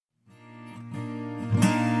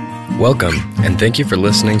Welcome, and thank you for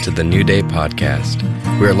listening to the New Day podcast.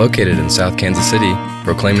 We are located in South Kansas City,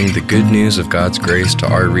 proclaiming the good news of God's grace to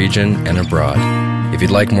our region and abroad. If you'd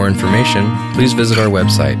like more information, please visit our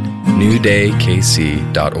website,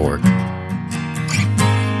 newdaykc.org.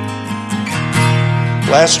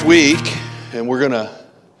 Last week, and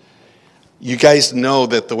you guys know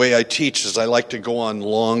that the way I teach is I like to go on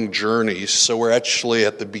long journeys. So we're actually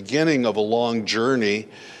at the beginning of a long journey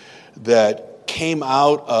that came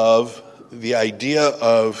out of the idea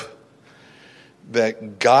of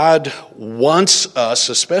that God wants us,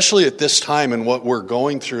 especially at this time and what we're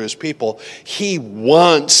going through as people, He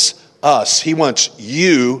wants us, He wants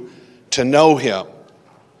you to know Him.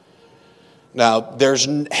 Now, there's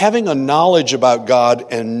having a knowledge about God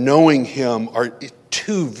and knowing Him are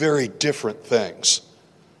two very different things.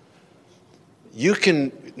 You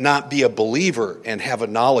can not be a believer and have a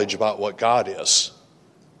knowledge about what God is.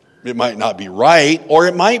 It might not be right, or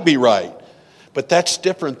it might be right. But that's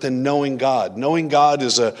different than knowing God. Knowing God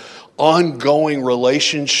is an ongoing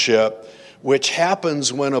relationship which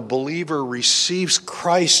happens when a believer receives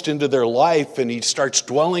Christ into their life and He starts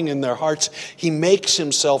dwelling in their hearts. He makes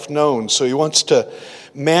Himself known. So He wants to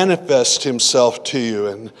manifest Himself to you.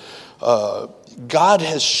 And God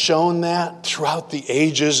has shown that throughout the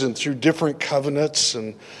ages and through different covenants.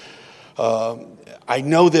 And I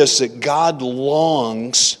know this, that God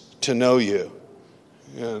longs to know you.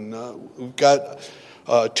 And we've got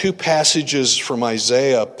two passages from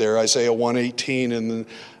Isaiah up there, Isaiah 1:18 and then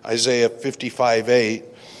Isaiah 55:8.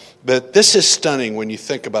 But this is stunning when you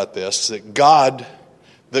think about this, that God,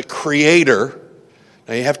 the Creator,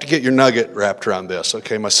 now you have to get your nugget wrapped around this.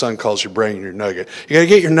 Okay, my son calls your brain your nugget. You got to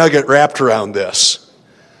get your nugget wrapped around this.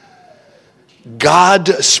 God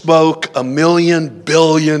spoke 1,000,000,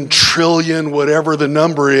 billion, trillion, whatever the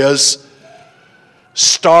number is,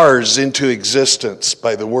 stars into existence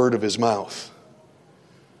by the word of His mouth.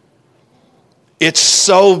 It's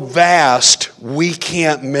so vast, we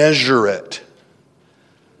can't measure it.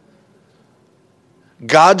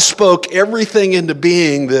 God spoke everything into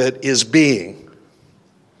being that is being.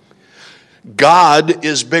 God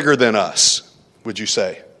is bigger than us, would you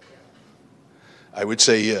say? I would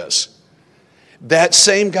say He is. That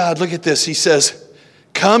same God, look at this, He says,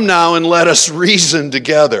 "Come now and let us reason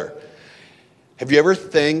together." Have you ever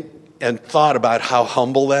thought about how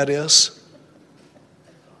humble that is?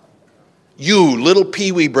 You, little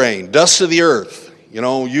peewee brain, dust of the earth.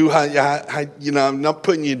 I'm not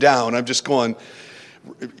putting you down. I'm just going,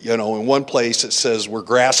 in one place it says we're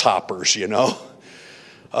grasshoppers,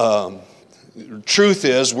 Truth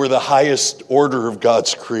is, we're the highest order of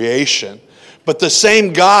God's creation. But the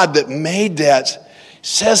same God that made that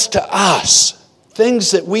says to us things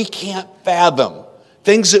that we can't fathom.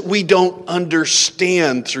 Things that we don't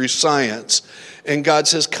understand through science. And God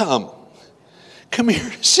says, come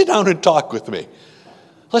here, sit down and talk with me.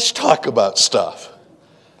 Let's talk about stuff.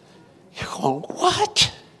 You're going,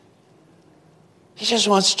 what? He just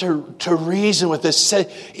wants to reason with us.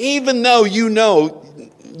 Even though you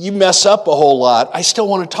mess up a whole lot, I still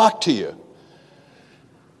want to talk to you.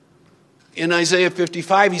 In Isaiah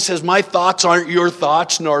 55, He says, my thoughts aren't your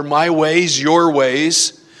thoughts, nor my ways your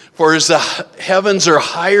ways. For as the heavens are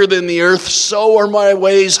higher than the earth, so are my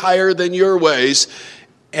ways higher than your ways,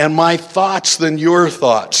 and my thoughts than your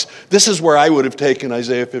thoughts. This is where I would have taken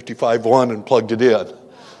Isaiah 55:1 and plugged it in.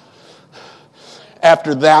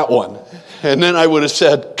 After that one. And then I would have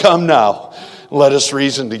said, come now, let us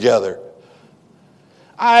reason together.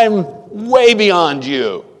 I'm way beyond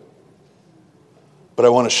you. But I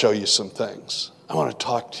want to show you some things. I want to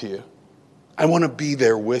talk to you. I want to be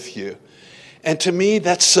there with you. And to me,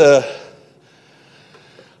 that's, it's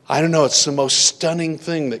the most stunning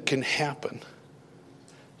thing that can happen.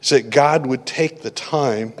 Is that God would take the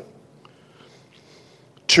time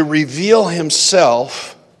to reveal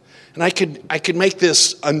Himself, and I could make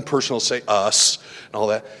this unpersonal, say us, and all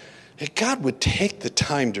that. That God would take the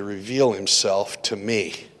time to reveal Himself to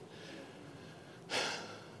me.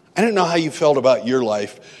 I don't know how you felt about your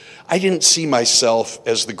life. I didn't see myself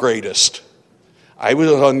as the greatest. I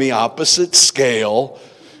was on the opposite scale,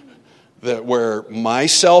 that where my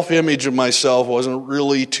self-image of myself wasn't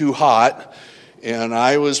really too hot, and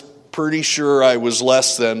I was pretty sure I was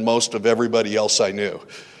less than most of everybody else I knew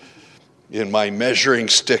in my measuring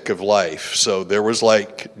stick of life. So there was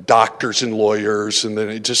like doctors and lawyers, and then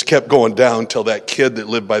it just kept going down till that kid that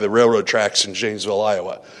lived by the railroad tracks in Janesville,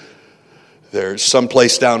 Iowa. There's some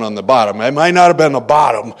place down on the bottom. I might not have been the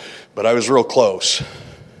bottom, but I was real close.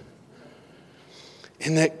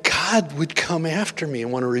 And that God would come after me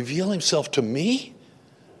and want to reveal Himself to me?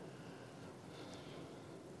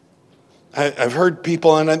 I've heard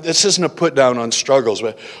people, and this isn't a put down on struggles,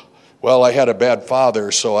 but, well, I had a bad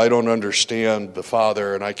father, so I don't understand the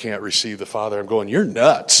Father, and I can't receive the Father. I'm going, you're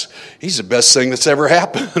nuts. He's the best thing that's ever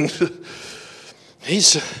happened.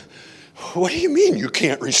 What do you mean you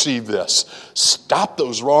can't receive this? Stop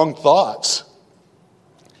those wrong thoughts.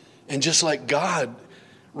 And just let God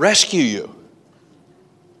rescue you.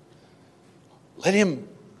 Let him.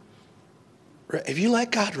 Have you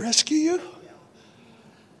let God rescue you?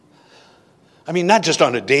 I mean, not just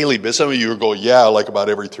on a daily basis. Some of you are going, yeah, like about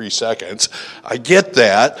every 3 seconds. I get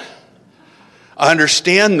that. I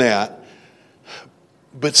understand that.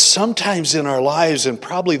 But sometimes in our lives, and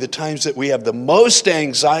probably the times that we have the most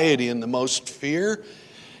anxiety and the most fear,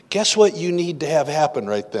 guess what you need to have happen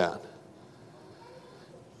right then?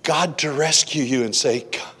 God to rescue you and say,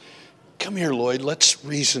 come here, Lloyd, let's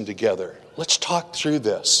reason together. Let's talk through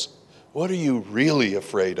this. What are you really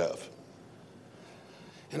afraid of?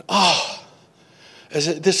 And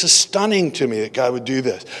this is stunning to me that God would do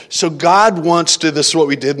this. So God wants to, this is what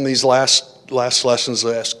we did in these last lessons, the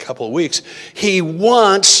last couple of weeks. He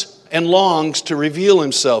wants and longs to reveal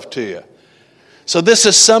himself to you. So this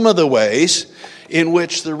is some of the ways in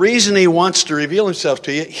which the reason he wants to reveal himself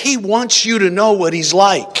to you, he wants you to know what he's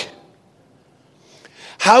like.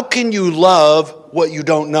 How can you love what you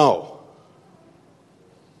don't know?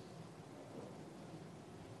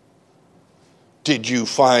 Did you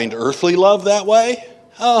find earthly love that way?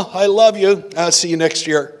 Oh, I love you. I'll see you next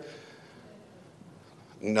year.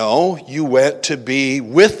 No, you went to be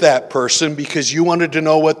with that person because you wanted to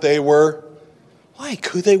know what they were like,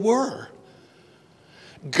 who they were.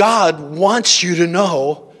 God wants you to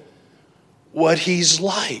know what he's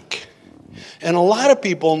like. And a lot of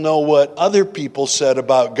people know what other people said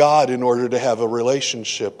about God in order to have a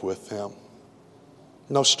relationship with him.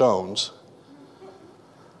 No stones.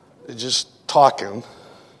 Just talking.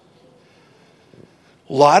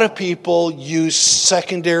 A lot of people use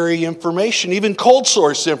secondary information, even cold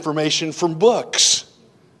source information from books,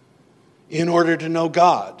 in order to know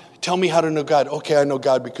God. Tell me how to know God. Okay, I know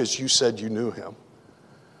God because you said you knew him.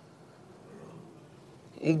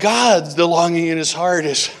 And God's, the longing in his heart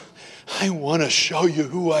is, I want to show you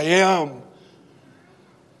who I am.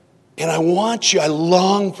 And I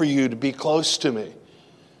long for you to be close to me.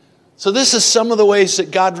 So this is some of the ways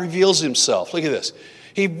that God reveals himself. Look at this.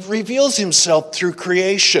 He reveals himself through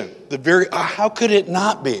creation. How could it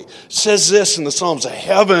not be? It says this in the Psalms, the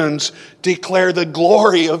heavens declare the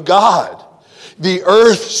glory of God. The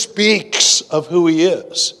earth speaks of who he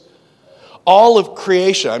is. All of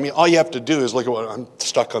creation, I mean, all you have to do is look at I'm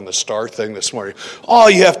stuck on the star thing this morning. All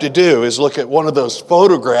you have to do is look at one of those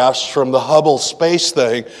photographs from the Hubble space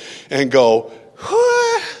thing and go,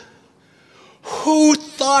 who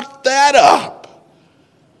thought that up?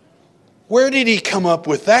 Where did he come up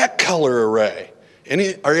with that color array?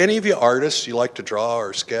 Are any of you artists? You like to draw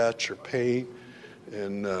or sketch or paint?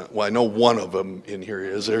 And I know one of them in here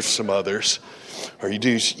is. There's some others. Or you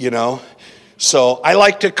do, So I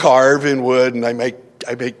like to carve in wood, and I make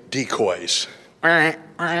decoys,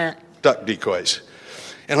 duck decoys.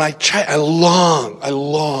 And I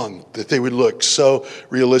long that they would look so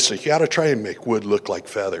realistic. You got to try and make wood look like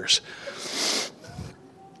feathers.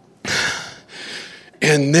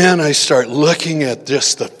 And then I start looking at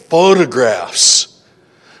just the photographs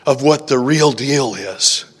of what the real deal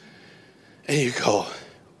is. And you go,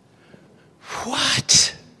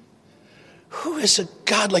 what? Who is a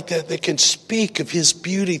God like that can speak of his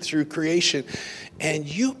beauty through creation? And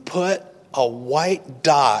you put a white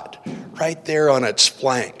dot right there on its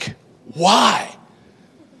flank. Why?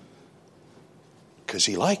 Because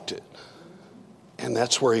he liked it. And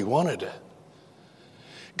that's where he wanted it.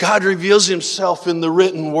 God reveals himself in the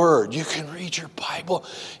written word. You can read your Bible,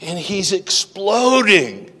 and he's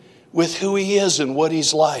exploding with who he is and what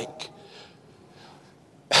he's like.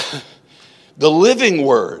 The living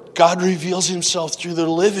word. God reveals himself through the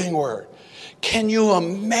living word. Can you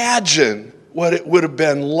imagine what it would have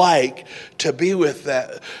been like to be with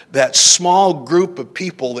that small group of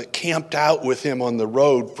people that camped out with him on the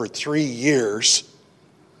road for 3 years?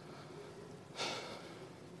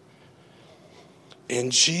 And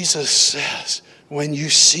Jesus says, when you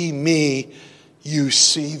see me, you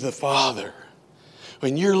see the Father.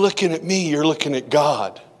 When you're looking at me, you're looking at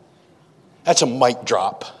God. That's a mic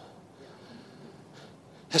drop.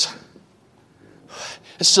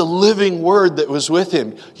 It's the living word that was with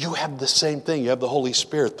him. You have the same thing. You have the Holy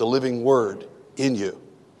Spirit, the living word in you.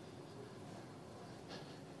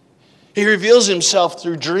 He reveals himself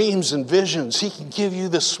through dreams and visions. He can give you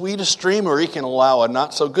the sweetest dream, or he can allow a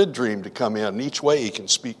not so good dream to come in. Each way he can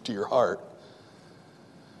speak to your heart.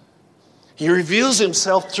 He reveals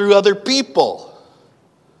himself through other people.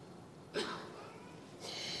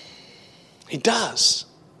 He does.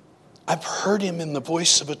 I've heard him in the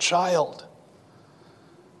voice of a child.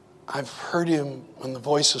 I've heard him in the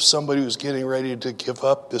voice of somebody who's getting ready to give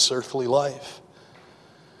up this earthly life.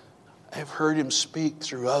 I've heard him speak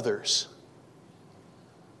through others.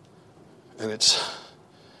 And it's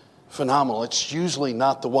phenomenal. It's usually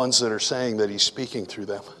not the ones that are saying that he's speaking through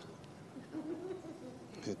them.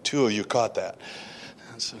 The two of you caught that.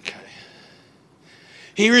 That's okay.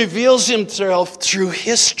 He reveals himself through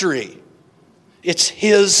history. It's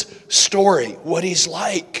his story, what he's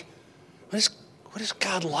like. What is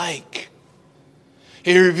God like?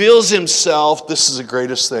 He reveals himself, this is the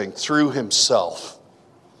greatest thing, through himself.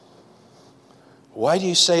 Why do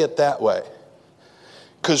you say it that way?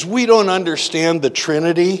 Because we don't understand the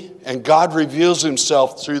Trinity, and God reveals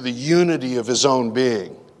himself through the unity of his own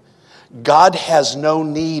being. God has no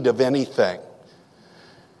need of anything.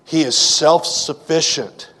 He is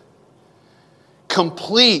self-sufficient,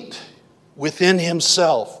 complete within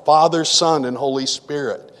himself, Father, Son, and Holy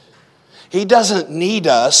Spirit. He doesn't need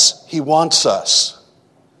us, he wants us.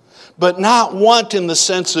 But not want in the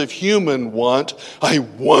sense of human want. I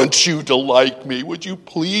want you to like me. Would you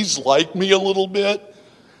please like me a little bit?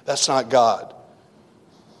 That's not God.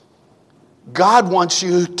 God wants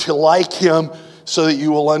you to like him so that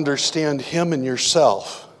you will understand him and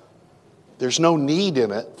yourself. There's no need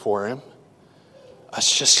in it for him.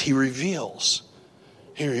 It's just he reveals.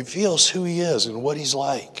 He reveals who he is and what he's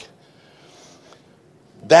like.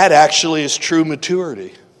 That actually is true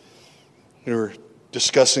maturity. We were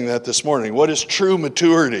discussing that this morning. What is true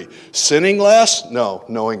maturity? Sinning less? No,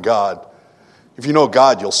 knowing God. If you know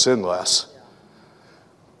God, you'll sin less.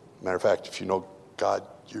 Matter of fact, if you know God,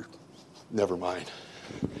 you're never mind.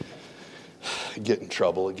 Get in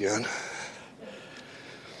trouble again.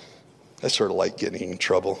 I sort of like getting in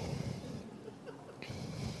trouble.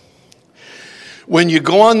 When you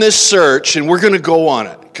go on this search, and we're going to go on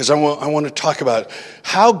it, because I want to talk about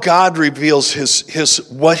how God reveals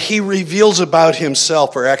what he reveals about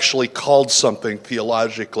himself are actually called something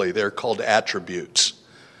theologically. They're called attributes.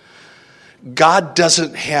 God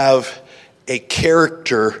doesn't have a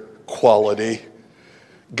character quality.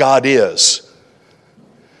 God is.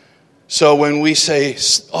 So when we say,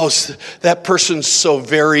 oh, that person's so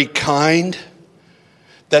very kind,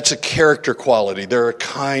 that's a character quality. They're a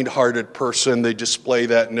kind-hearted person. They display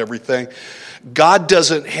that and everything. God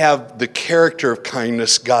doesn't have the character of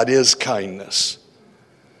kindness. God is kindness.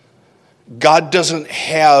 God doesn't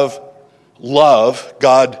have love.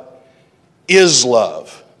 God is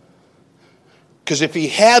love. Because if he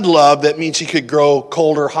had love, that means he could grow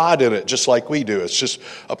cold or hot in it, just like we do. It's just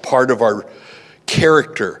a part of our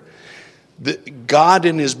character. God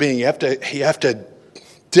in his being, you have to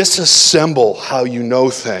disassemble how you know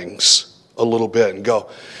things a little bit and go,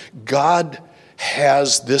 God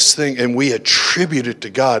has this thing and we attribute it to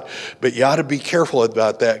God. But you ought to be careful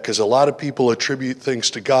about that, because a lot of people attribute things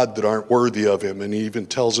to God that aren't worthy of him, and he even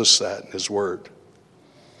tells us that in his word.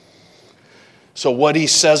 So what he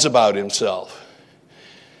says about himself.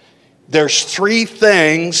 There's three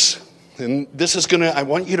things, and this is I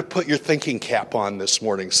want you to put your thinking cap on this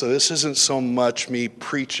morning. So this isn't so much me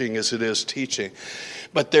preaching as it is teaching.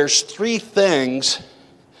 But there's three things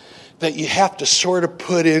that you have to sort of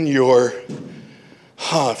put in your,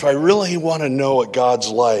 if I really want to know what God's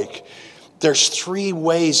like, there's three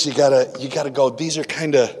ways you gotta go. These are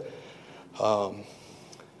kind of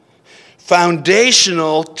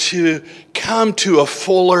foundational to come to a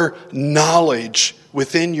fuller knowledge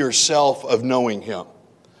within yourself of knowing him.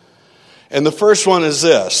 And the first one is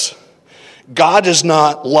this: God is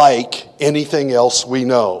not like anything else we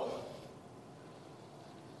know.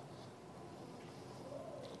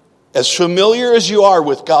 As familiar as you are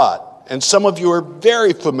with God, and some of you are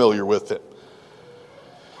very familiar with him,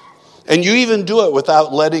 and you even do it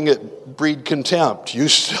without letting it breed contempt, you're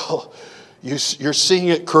seeing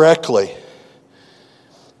it correctly.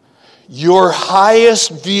 Your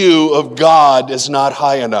highest view of God is not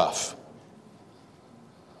high enough.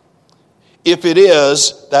 If it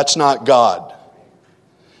is, that's not God.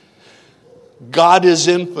 God is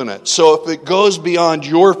infinite. So if it goes beyond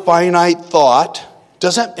your finite thought,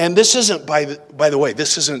 and this isn't, by the way,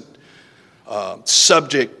 this isn't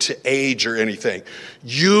subject to age or anything.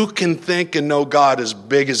 You can think and know God as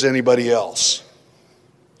big as anybody else.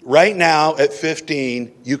 Right now, at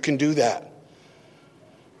 15, you can do that.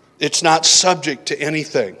 It's not subject to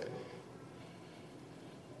anything.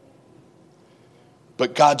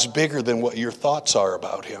 But God's bigger than what your thoughts are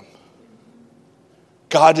about him.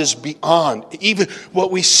 God is beyond even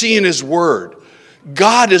what we see in his word.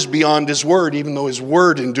 God is beyond his word, even though his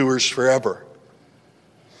word endures forever.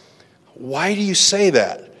 Why do you say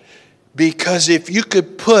that? Because if you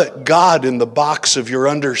could put God in the box of your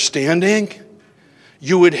understanding,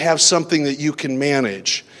 you would have something that you can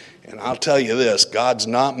manage. And I'll tell you this, God's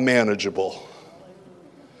not manageable.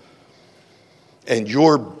 And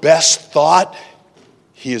your best thought,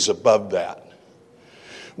 he is above that.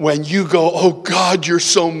 When you go, oh God, you're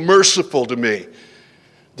so merciful to me,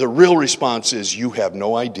 the real response is, you have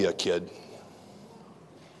no idea, kid.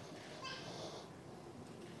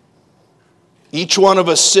 Each one of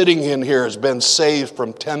us sitting in here has been saved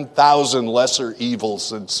from 10,000 lesser evils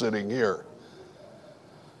than sitting here.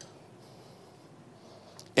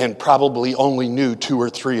 And probably only knew 2 or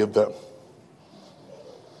 3 of them.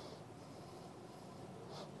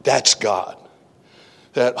 That's God.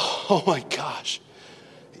 That, oh my gosh.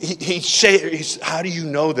 He's, how do you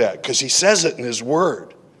know that? Because he says it in his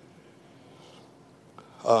word.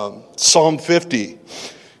 Psalm 50,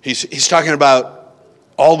 he's talking about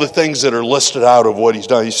all the things that are listed out of what he's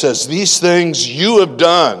done. He says, these things you have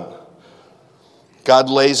done.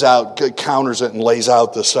 God lays out, counters it and lays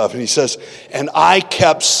out this stuff. And he says, and I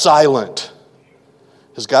kept silent.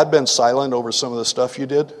 Has God been silent over some of the stuff you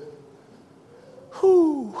did?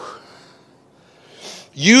 Whew.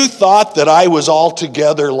 You thought that I was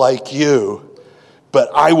altogether like you,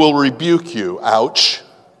 but I will rebuke you, ouch,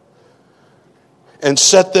 and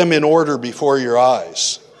set them in order before your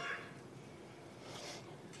eyes.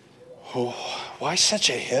 Oh, why such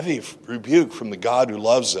a heavy rebuke from the God who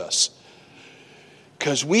loves us?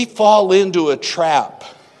 Because we fall into a trap.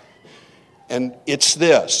 And it's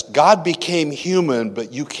this. God became human,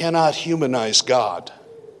 but you cannot humanize God.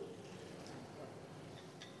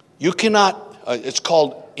 You cannot, it's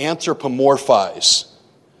called anthropomorphize.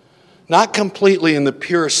 Not completely in the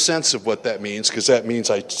purest sense of what that means, because that means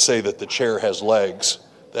I say that the chair has legs.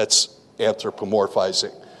 That's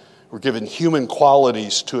anthropomorphizing. We're giving human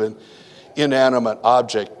qualities to an inanimate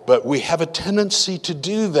object, but we have a tendency to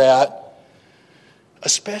do that,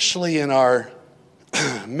 especially in our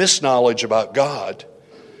misknowledge about God.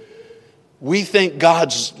 We think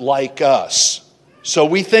God's like us. So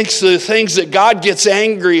we think the things that God gets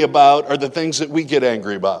angry about are the things that we get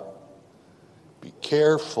angry about. Be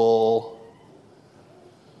careful.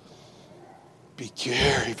 Be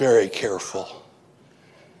very, very careful.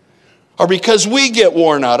 Or because we get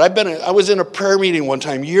worn out. I was in a prayer meeting one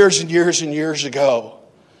time years and years and years ago.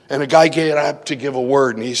 And a guy got up to give a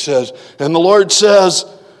word. And he says, and the Lord says,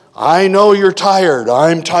 I know you're tired.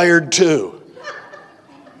 I'm tired too.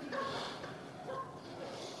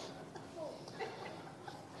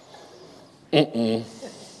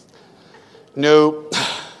 Nope.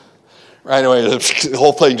 Right away, the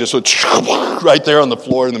whole thing just went right there on the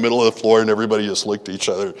floor, in the middle of the floor, and everybody just looked at each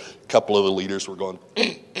other. A couple of the leaders were going,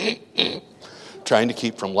 trying to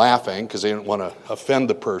keep from laughing because they didn't want to offend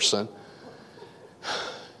the person.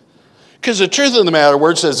 Because the truth of the matter,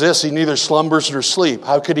 word says this, he neither slumbers nor sleep.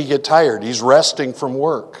 How could he get tired? He's resting from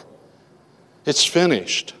work. It's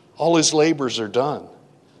finished. All his labors are done.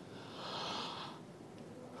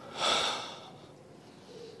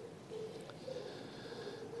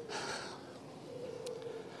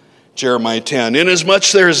 Jeremiah 10, inasmuch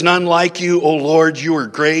there is none like you, O Lord, you are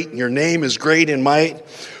great, and your name is great in might.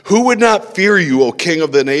 Who would not fear you, O King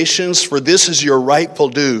of the nations? For this is your rightful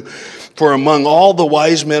due. For among all the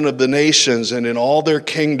wise men of the nations and in all their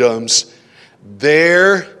kingdoms,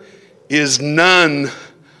 there is none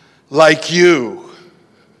like you.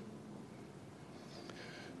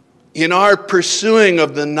 In our pursuing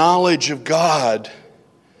of the knowledge of God,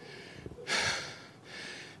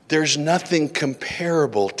 there's nothing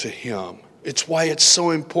comparable to him. It's why it's so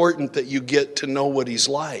important that you get to know what he's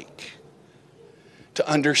like, to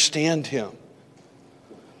understand him.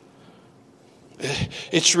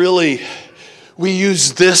 It's really, we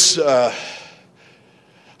use this, oh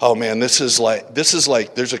man, this is like,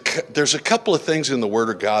 there's a couple of things in the Word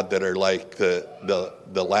of God that are like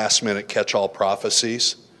the last minute catch-all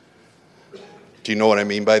prophecies. Do you know what I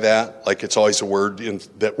mean by that? Like it's always a word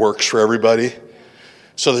that works for everybody.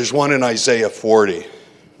 So there's one in Isaiah 40.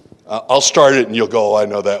 I'll start it and you'll go, oh, I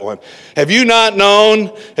know that one. Have you not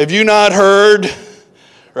known? Have you not heard?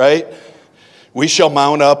 Right? We shall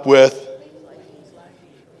mount up with.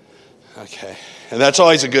 Okay. And that's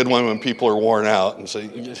always a good one when people are worn out. And so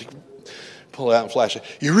you just pull it out and flash it.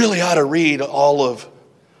 You really ought to read all of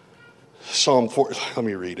Psalm 40. Let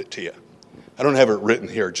me read it to you. I don't have it written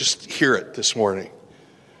here. Just hear it this morning.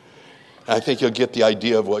 I think you'll get the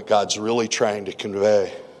idea of what God's really trying to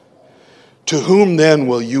convey. To whom then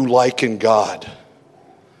will you liken God?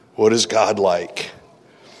 What is God like?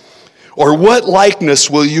 Or what likeness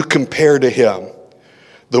will you compare to him?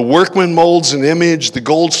 The workman molds an image, the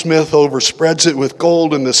goldsmith overspreads it with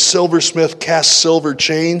gold, and the silversmith casts silver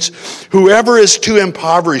chains. Whoever is too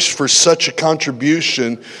impoverished for such a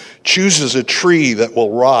contribution chooses a tree that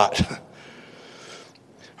will rot.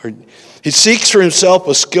 He seeks for himself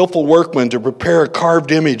a skillful workman to prepare a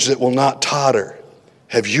carved image that will not totter.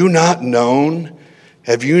 Have you not known?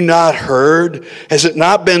 Have you not heard? Has it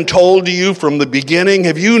not been told to you from the beginning?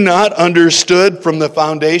 Have you not understood from the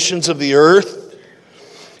foundations of the earth?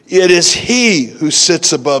 It is he who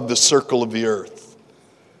sits above the circle of the earth,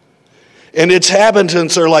 and its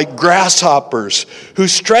inhabitants are like grasshoppers, who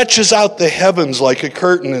stretches out the heavens like a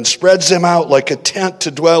curtain and spreads them out like a tent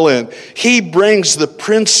to dwell in. He brings the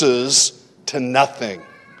princes to nothing.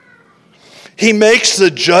 He makes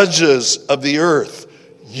the judges of the earth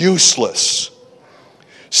useless.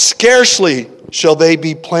 Scarcely shall they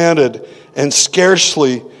be planted, and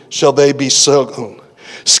scarcely shall they be sown.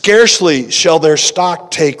 Scarcely shall their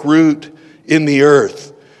stock take root in the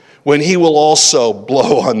earth, when he will also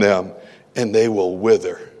blow on them, and they will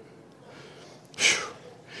wither.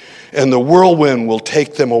 And the whirlwind will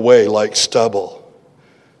take them away like stubble.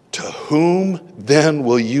 To whom then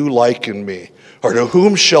will you liken me? Or to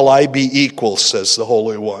whom shall I be equal, says the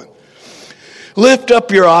Holy One. Lift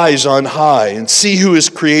up your eyes on high and see who has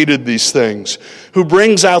created these things, who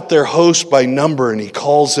brings out their host by number, and he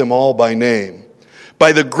calls them all by name.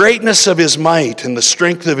 By the greatness of his might and the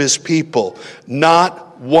strength of his people,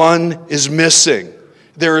 not one is missing.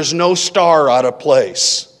 There is no star out of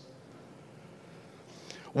place.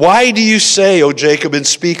 Why do you say, O Jacob, and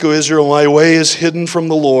speak, O Israel, my way is hidden from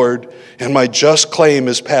the Lord, and my just claim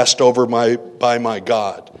is passed over by my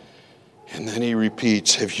God? And then he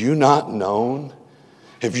repeats, have you not known?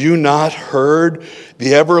 Have you not heard?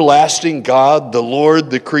 The everlasting God, the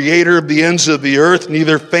Lord, the creator of the ends of the earth,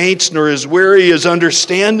 neither faints nor is weary. His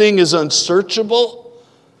understanding is unsearchable.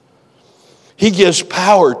 He gives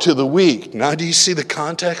power to the weak. Now, do you see the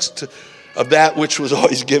context of that which was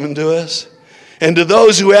always given to us? And to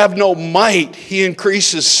those who have no might, he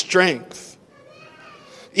increases strength.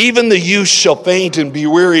 Even the youth shall faint and be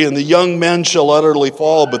weary, and the young men shall utterly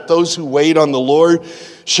fall. But those who wait on the Lord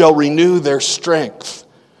shall renew their strength.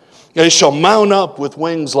 They shall mount up with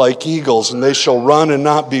wings like eagles, and they shall run and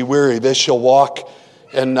not be weary. They shall walk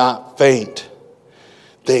and not faint.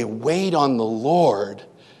 They wait on the Lord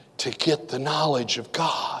to get the knowledge of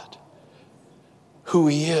God, who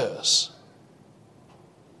he is.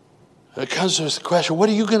 It comes to this question, what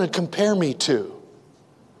are you going to compare me to?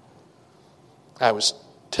 I was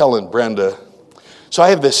telling Brenda, so I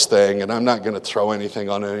have this thing, and I'm not going to throw anything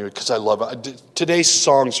on it because I love it. Today's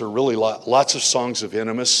songs are really lots of songs of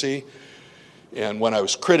intimacy. And when I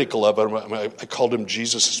was critical of them, I called them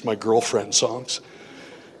Jesus is my girlfriend songs.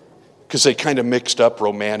 Because they kind of mixed up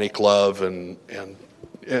romantic love and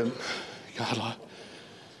God love.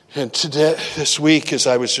 And this week, as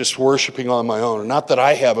I was just worshiping on my own, not that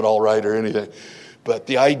I have it all right or anything, but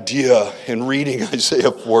the idea in reading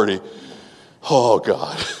Isaiah 40, oh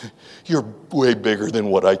God, you're way bigger than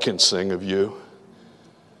what I can sing of you.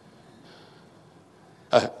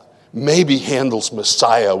 Maybe Handel's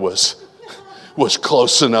Messiah was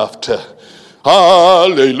close enough to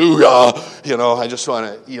hallelujah. I just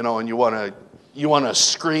want to, and you want to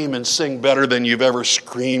scream and sing better than you've ever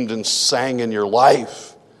screamed and sang in your life.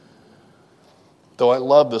 Though I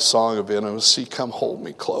love the song of intimacy, come hold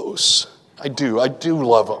me close. I do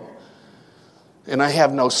love them. And I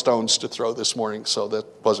have no stones to throw this morning, so that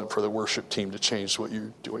wasn't for the worship team to change what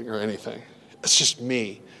you're doing or anything. It's just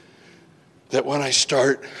me. That when I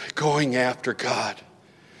start going after God,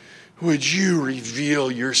 would you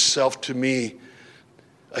reveal yourself to me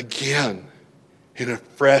again in a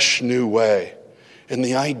fresh new way? And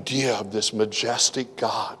the idea of this majestic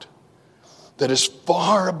God that is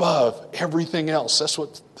far above everything else. That's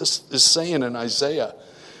what this is saying in Isaiah.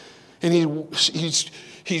 And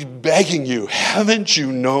he's begging you, haven't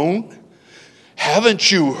you known?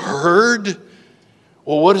 Haven't you heard?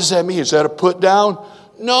 Well, what does that mean? Is that a put down?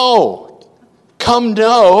 No. Come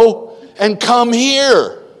know and come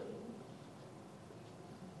here.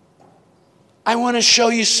 I want to show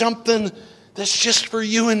you something that's just for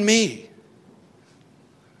you and me.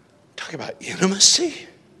 Talk about intimacy.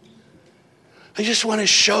 I just want to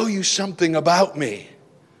show you something about me.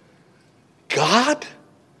 God,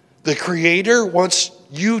 the Creator, wants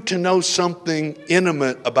you to know something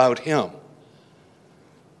intimate about Him.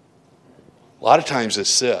 A lot of times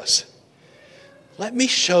it's this. Let me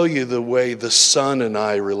show you the way the Son and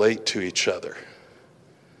I relate to each other.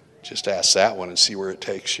 Just ask that one and see where it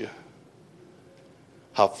takes you.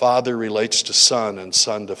 how Father relates to Son and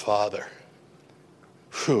Son to Father.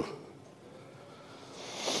 Whew.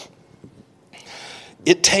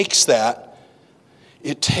 It takes that.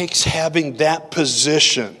 It takes having that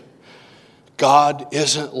position. God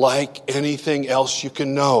isn't like anything else you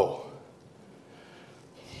can know.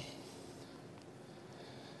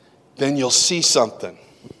 Then you'll see something.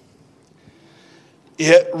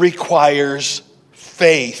 It requires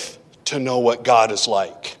faith to know what God is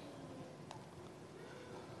like.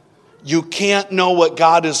 You can't know what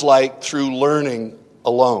God is like through learning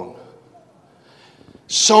alone.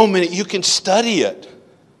 So many, you can study it.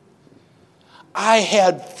 I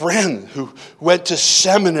had friends who went to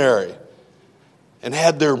seminary and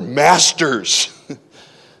had their masters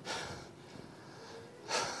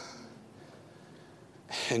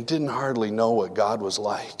and didn't hardly know what God was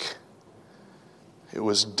like. It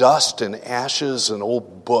was dust and ashes and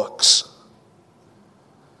old books.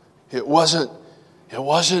 It wasn't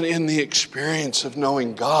in the experience of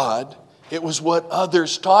knowing God. It was what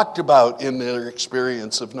others talked about in their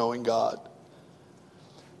experience of knowing God.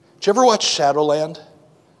 Did you ever watch Shadowland?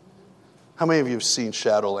 How many of you have seen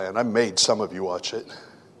Shadowland? I made some of you watch it.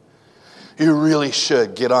 You really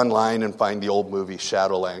should get online and find the old movie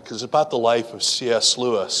Shadowland, because it's about the life of C.S.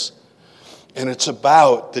 Lewis. And it's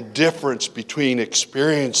about the difference between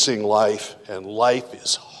experiencing life, and life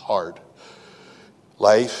is hard.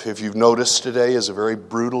 Life, if you've noticed today, is a very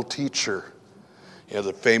brutal teacher. You know,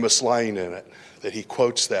 the famous line in it that he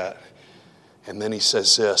quotes that. And then he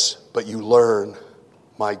says this, but you learn,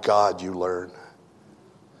 my God, you learn.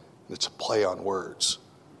 It's a play on words.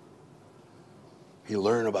 You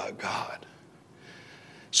learn about God.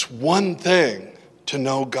 It's one thing to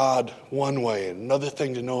know God one way, and another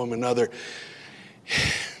thing to know Him another.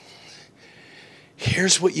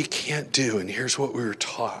 Here's what you can't do, and here's what we were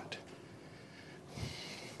taught.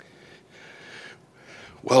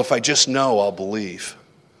 Well, if I just know, I'll believe.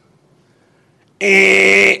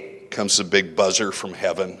 Comes the big buzzer from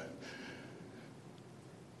heaven.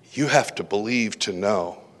 You have to believe to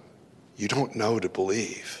know. You don't know to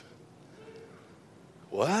believe.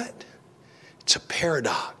 What? It's a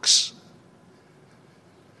paradox.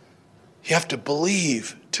 You have to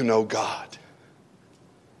believe to know God.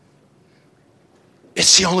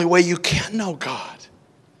 It's the only way you can know God.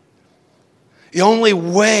 The only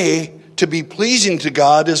way to be pleasing to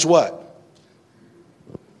God is what?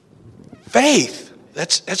 Faith.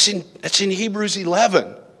 That's in Hebrews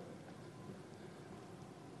 11.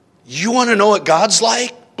 You want to know what God's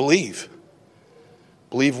like? Believe.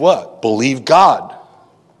 Believe what? Believe God.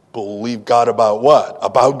 Believe God about what?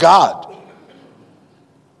 About God.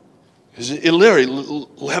 It literally,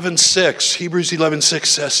 11:6, Hebrews 11:6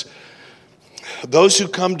 says, those who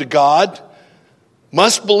come to God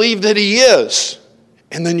must believe that He is.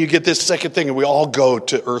 And then you get this second thing, and we all go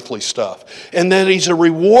to earthly stuff. And then He's a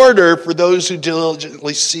rewarder for those who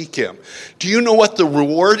diligently seek Him. Do you know what the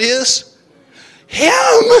reward is? Him!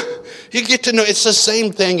 You get to know, it's the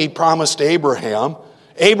same thing He promised Abraham.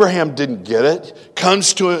 Abraham didn't get it.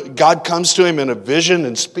 God comes to him in a vision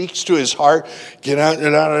and speaks to his heart.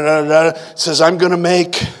 Says, I'm going to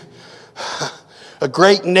make a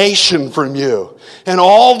great nation from you. And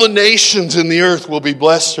all the nations in the earth will be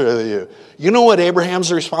blessed through you. You know what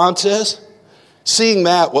Abraham's response is? Seeing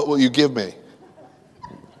that, what will you give me?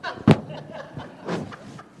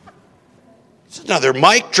 It's another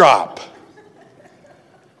mic drop.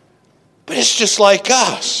 But it's just like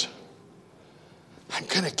us. I'm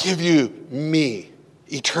going to give you me,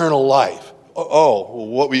 eternal life. Oh, well,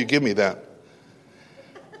 what will you give me then?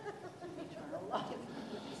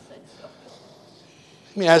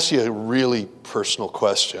 Let me ask you a really personal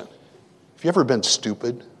question. Have you ever been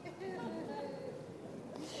stupid?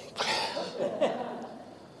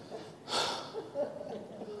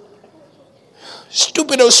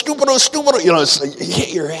 Stupido. You know, it's like you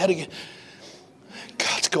hit your head again.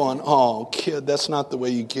 God's going, oh, kid, that's not the way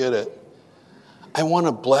you get it. I want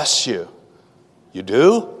to bless you. You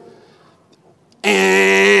do?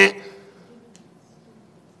 You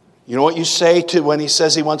know what you say to when He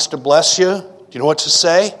says He wants to bless you? Do you know what to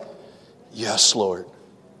say? Yes, Lord.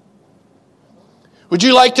 Would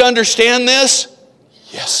you like to understand this?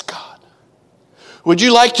 Yes, God. Would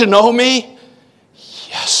you like to know me?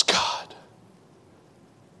 Yes, God.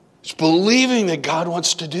 It's believing that God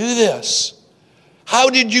wants to do this. How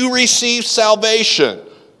did you receive salvation?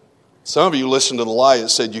 Some of you listened to the lie that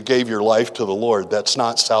said you gave your life to the Lord. That's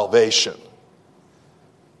not salvation.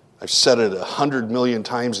 I've said it 100 million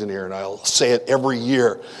times in here, and I'll say it every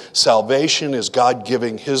year. Salvation is God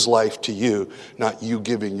giving His life to you, not you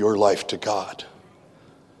giving your life to God.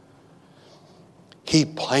 He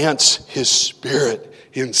plants His Spirit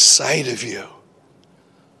inside of you.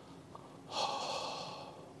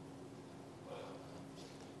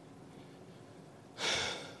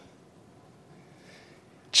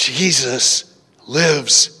 Jesus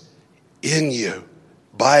lives in you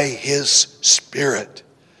by His Spirit.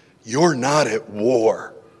 You're not at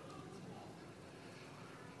war.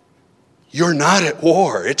 You're not at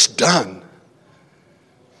war. It's done.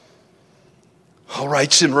 Paul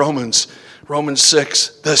writes in Romans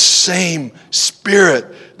 6, the same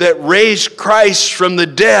Spirit that raised Christ from the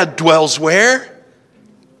dead dwells where?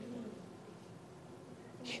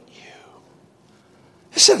 In you.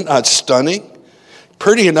 Is that not stunning?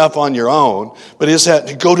 Pretty enough on your own, but is that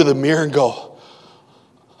to go to the mirror and go,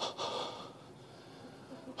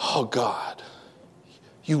 oh God,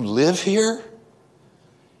 you live here?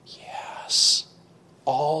 Yes.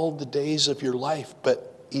 All the days of your life,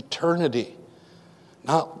 but eternity,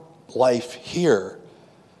 not life here.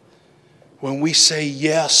 When we say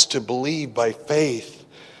yes to believe by faith,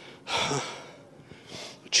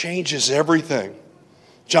 it changes everything.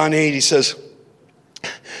 John 8, he says,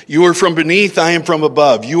 you are from beneath, I am from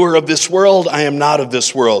above. You are of this world, I am not of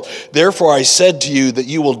this world. Therefore I said to you that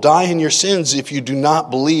you will die in your sins if you do not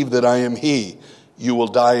believe that I am He. You will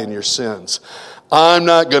die in your sins. I'm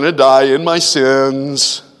not going to die in my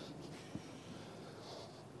sins.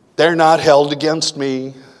 They're not held against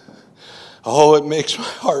me. Oh, it makes my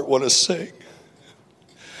heart want to sing.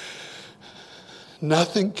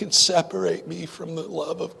 Nothing can separate me from the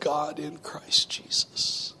love of God in Christ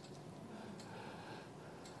Jesus.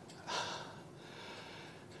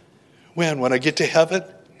 When I get to heaven?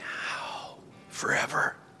 Now,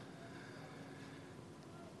 forever.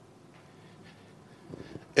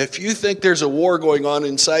 If you think there's a war going on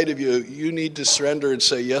inside of you, you need to surrender and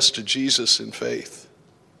say yes to Jesus in faith.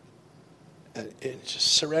 And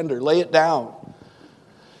just surrender. Lay it down.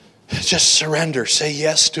 Just surrender. Say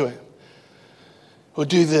yes to Him. We'll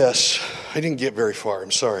do this. I didn't get very far.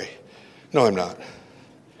 I'm sorry. No, I'm not.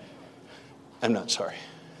 I'm not sorry.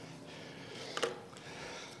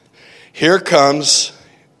 Here comes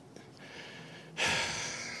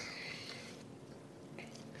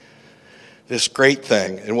this great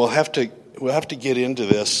thing, and we'll have to get into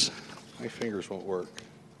this. My fingers won't work.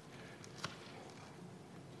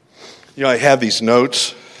 You know, I have these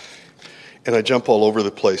notes, and I jump all over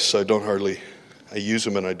the place, so I use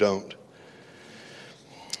them and I don't.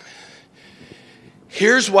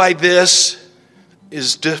 Here's why this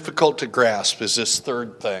is difficult to grasp, is this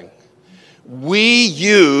third thing. We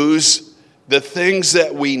use the things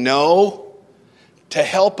that we know to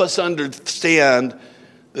help us understand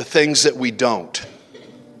the things that we don't.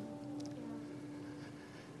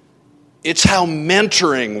 It's how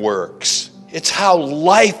mentoring works. It's how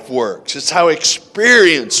life works. It's how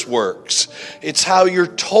experience works. It's how you're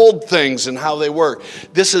told things and how they work.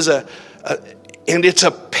 This is and it's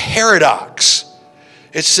a paradox.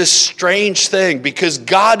 It's this strange thing because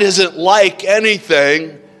God isn't like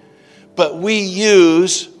anything, but we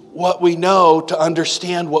use what we know to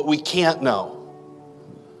understand what we can't know.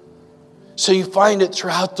 So you find it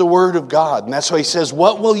throughout the Word of God. And that's why He says,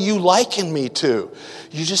 what will you liken me to?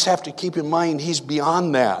 You just have to keep in mind He's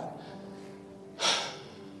beyond that.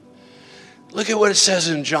 Look at what it says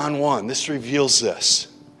in John 1. This reveals this.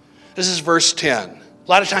 This is verse 10. A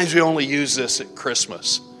lot of times we only use this at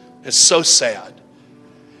Christmas. It's so sad.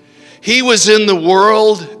 He was in the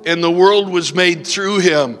world, and the world was made through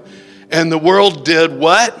Him. And the world did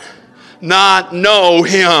what? Not know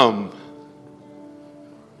Him.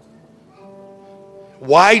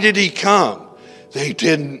 Why did He come? They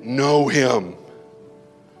didn't know Him.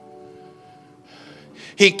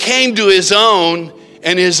 He came to His own,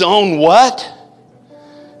 and His own what?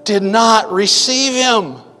 Did not receive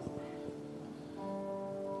Him.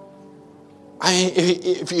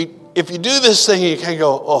 If you do this thing, you can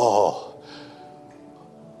go, oh,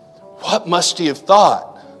 what must He have thought?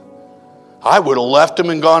 I would have left Him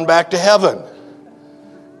and gone back to heaven.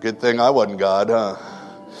 Good thing I wasn't God, huh?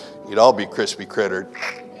 You'd all be crispy crittered.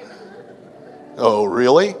 Oh,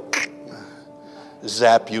 really?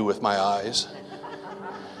 Zap you with my eyes.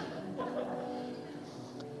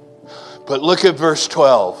 But look at verse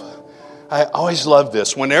 12. I always love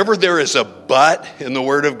this. Whenever there is a but in the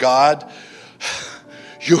Word of God,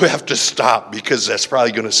 you have to stop because that's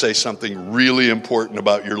probably going to say something really important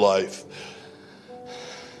about your life.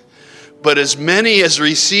 But as many as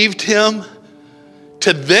received Him,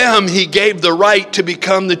 to them He gave the right to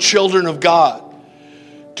become the children of God.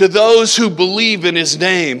 To those who believe in His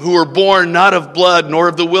name, who were born not of blood, nor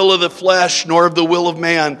of the will of the flesh, nor of the will of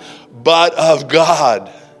man, but of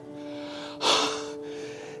God.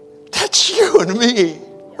 That's you and me.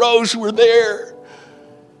 Rose, we're there.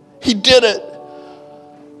 He did it.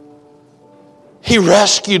 He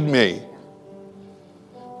rescued me.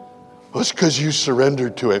 Well, it's because you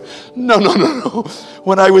surrendered to him. No.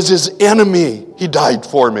 When I was his enemy, he died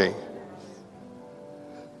for me.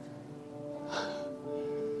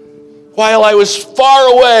 While I was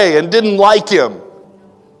far away and didn't like him,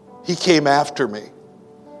 he came after me.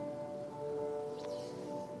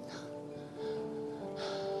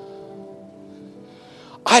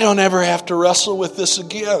 I don't ever have to wrestle with this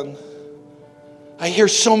again. I hear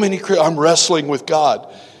so many, I'm wrestling with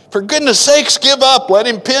God. For goodness sakes, give up. Let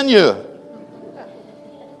him pin you.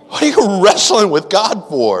 What are you wrestling with God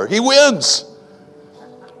for? He wins.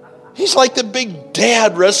 He's like the big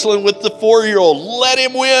dad wrestling with the 4-year-old. Let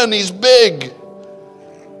him win. He's big.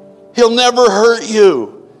 He'll never hurt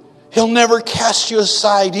you. He'll never cast you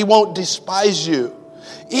aside. He won't despise you,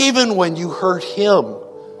 even when you hurt him.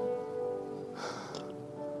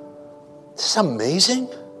 This is amazing.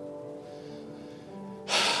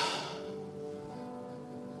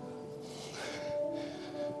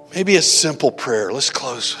 Maybe a simple prayer. Let's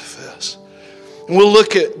close with this. And we'll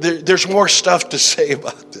look at, there's more stuff to say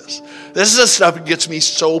about this. This is the stuff that gets me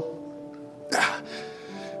so,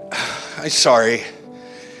 I'm sorry,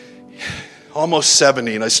 almost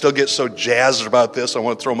 70, and I still get so jazzed about this. I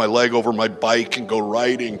want to throw my leg over my bike and go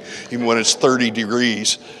riding, even when it's 30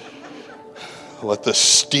 degrees. Let the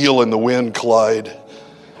steel and the wind collide.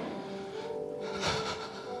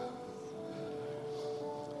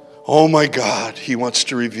 Oh my God, he wants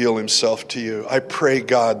to reveal himself to you. I pray,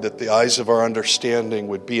 God, that the eyes of our understanding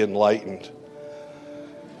would be enlightened.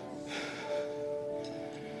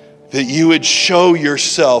 That you would show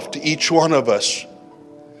yourself to each one of us,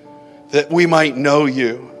 that we might know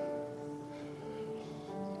you.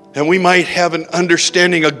 And we might have an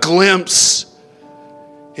understanding, a glimpse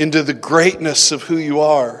into the greatness of who you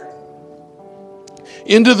are.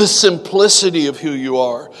 Into the simplicity of who you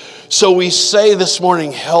are. So we say this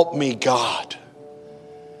morning, help me, God.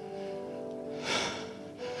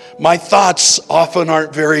 My thoughts often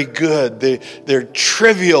aren't very good. They're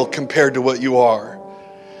trivial compared to what you are.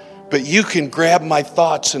 But you can grab my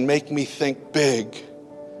thoughts and make me think big.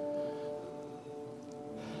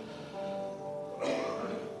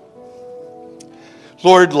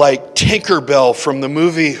 Lord, like Tinkerbell from the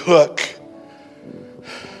movie Hook,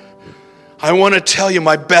 I want to tell you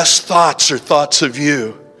my best thoughts are thoughts of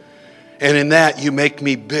you. And in that, you make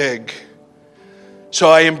me big. So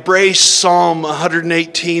I embrace Psalm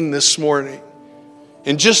 118 this morning.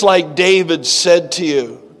 And just like David said to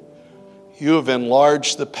you, you have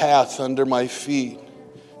enlarged the path under my feet,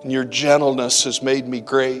 and your gentleness has made me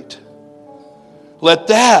great. Let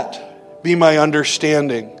that be my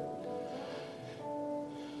understanding.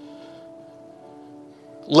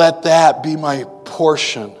 Let that be my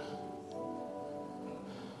portion.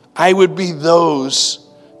 I would be those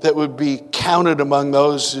that would be counted among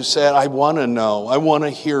those who said, I want to know. I want to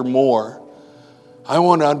hear more. I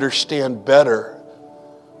want to understand better.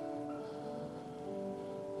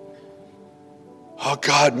 Oh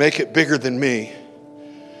God, make it bigger than me.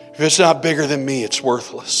 If it's not bigger than me, it's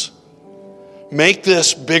worthless. Make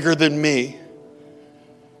this bigger than me.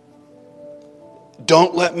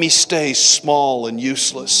 Don't let me stay small and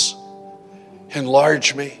useless.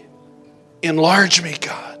 Enlarge me. Enlarge me,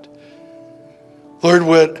 God. Lord,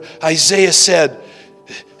 what Isaiah said,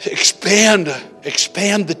 expand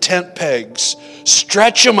the tent pegs.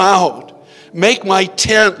 Stretch them out. Make my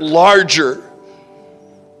tent larger,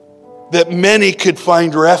 that many could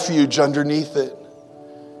find refuge underneath it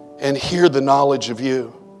and hear the knowledge of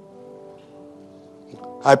you.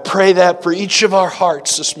 I pray that for each of our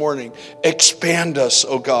hearts this morning. Expand us,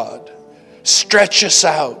 O God. Stretch us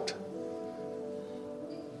out.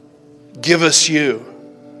 Give us you.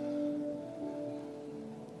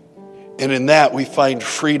 And in that we find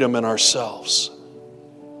freedom in ourselves.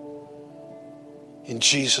 In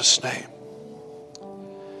Jesus' name.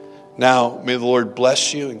 Now, may the Lord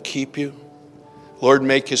bless you and keep you. Lord,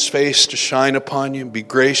 make his face to shine upon you and be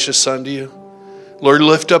gracious unto you. Lord,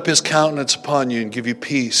 lift up his countenance upon you and give you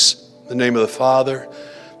peace. In the name of the Father,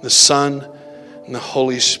 the Son, and the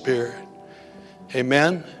Holy Spirit.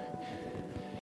 Amen.